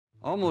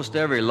Almost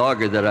every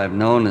logger that I've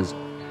known has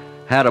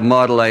had a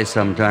Model A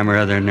sometime or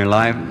other in their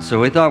life, so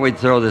we thought we'd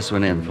throw this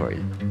one in for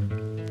you.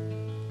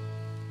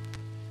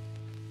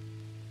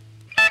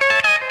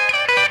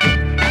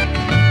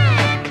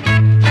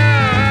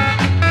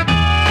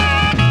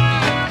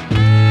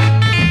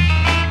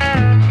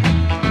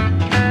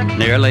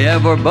 Nearly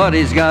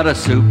everybody's got a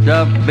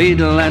souped-up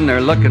Beetle and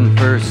they're looking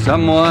for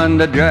someone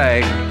to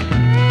drag.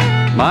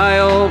 My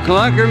old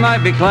clunker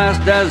might be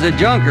classed as a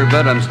junker,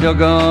 but I'm still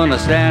gonna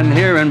stand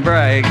here and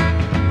brag.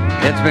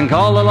 It's been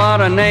called a lot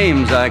of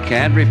names I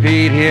can't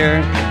repeat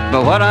here,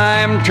 but what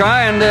I'm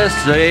trying to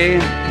say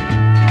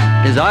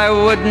is I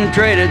wouldn't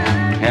trade it.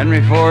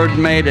 Henry Ford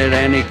made it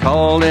and he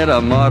called it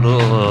a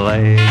Model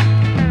A.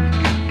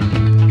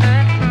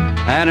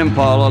 An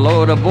Impala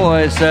load of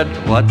boys said,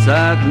 "What's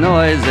that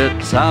noise?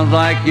 It sounds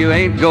like you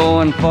ain't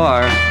going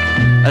far."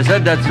 I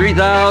said, "That's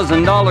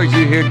 $3,000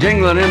 you hear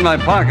jingling in my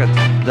pockets,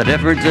 the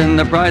difference in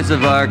the price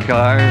of our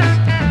cars."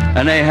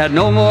 And they had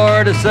no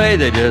more to say,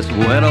 they just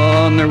went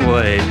on their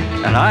way.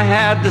 And I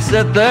had to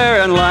sit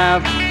there and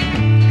laugh,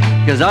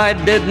 'cause I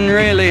didn't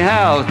really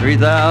have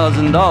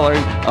 $3,000,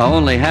 I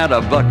only had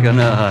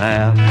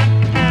 $1.50.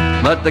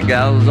 But the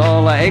gal's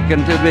all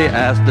aching to be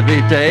asked to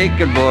be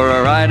taken for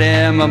a ride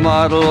in my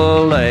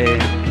Model A.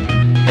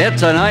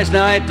 It's a nice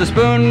night to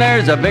spoon,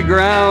 there's a big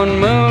round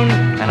moon,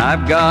 and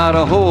I've got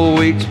a whole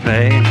week's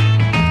pay.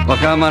 Well,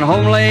 coming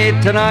home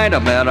late tonight, I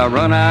bet I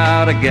run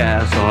out of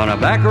gas on a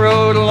back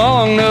road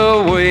along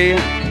the way.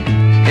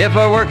 If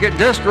I work it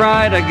just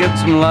right, I get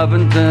some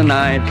lovin'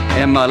 tonight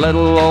in my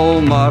little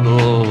old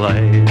Model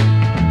A.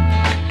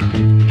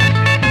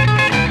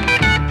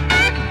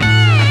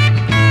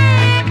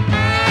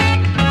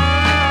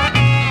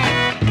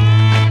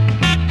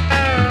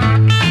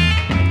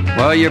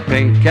 Well, your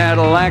pink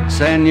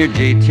Cadillacs and your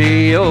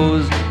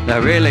GTOs, they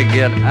really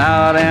get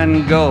out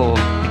and go.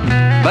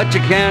 But you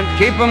can't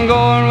keep them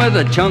going with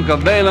a chunk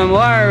of baling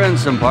wire and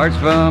some parts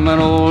from an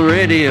old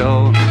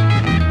radio.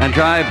 And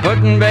try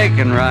putting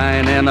bacon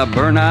rind in a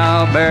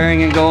burnout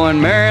bearing and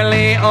going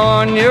merrily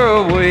on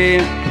your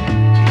way.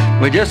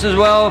 We just as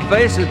well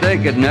face it, they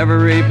could never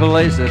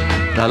replace it,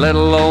 the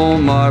little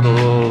old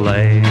Model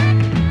A.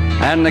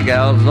 And the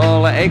gal's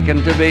all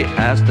aching to be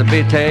asked to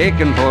be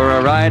taken for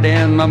a ride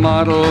in my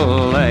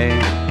Model A.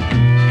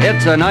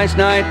 It's a nice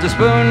night to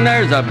spoon,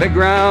 there's a big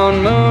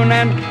round moon,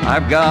 and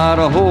I've got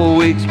a whole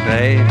week's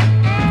pay.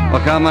 Well,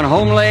 coming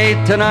home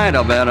late tonight,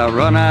 I'll bet I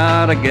run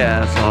out of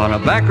gas on a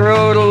back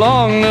road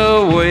along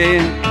the way.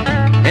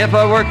 If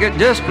I work it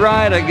just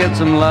right, I get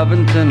some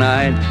lovin'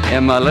 tonight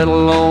in my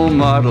little old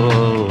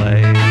Model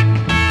A.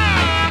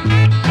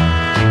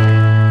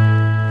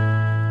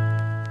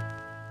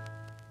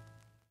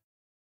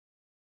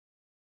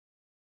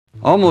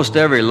 Almost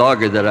every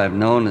logger that I've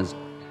known has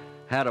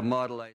had a Model A.